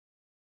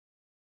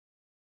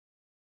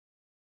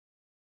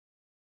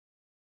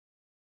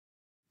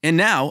And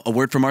now, a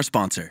word from our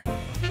sponsor.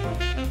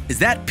 Is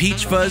that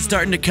peach fuzz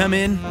starting to come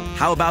in?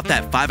 How about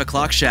that 5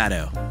 o'clock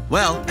shadow?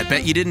 Well, I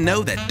bet you didn't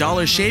know that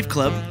Dollar Shave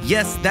Club,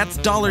 yes, that's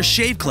Dollar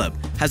Shave Club,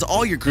 has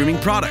all your grooming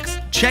products.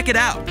 Check it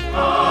out.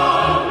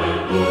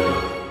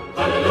 Hallelujah,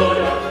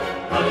 hallelujah,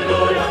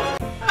 hallelujah.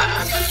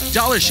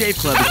 Dollar Shave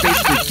Club is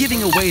basically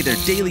giving away their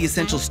daily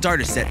essential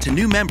starter set to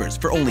new members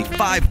for only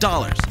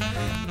 $5.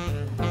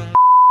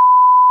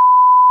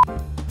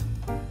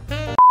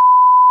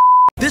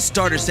 This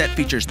starter set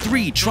features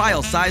 3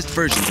 trial-sized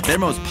versions of their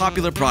most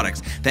popular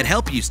products that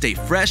help you stay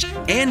fresh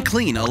and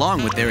clean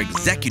along with their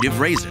executive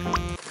razor.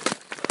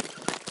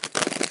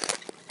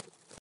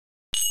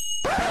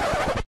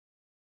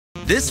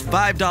 This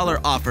 $5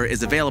 offer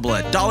is available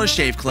at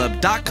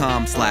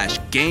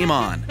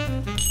dollarshaveclub.com/gameon.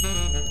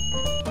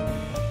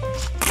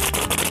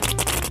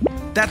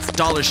 That's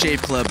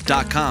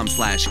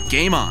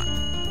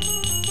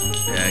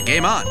dollarshaveclub.com/gameon.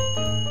 Game on.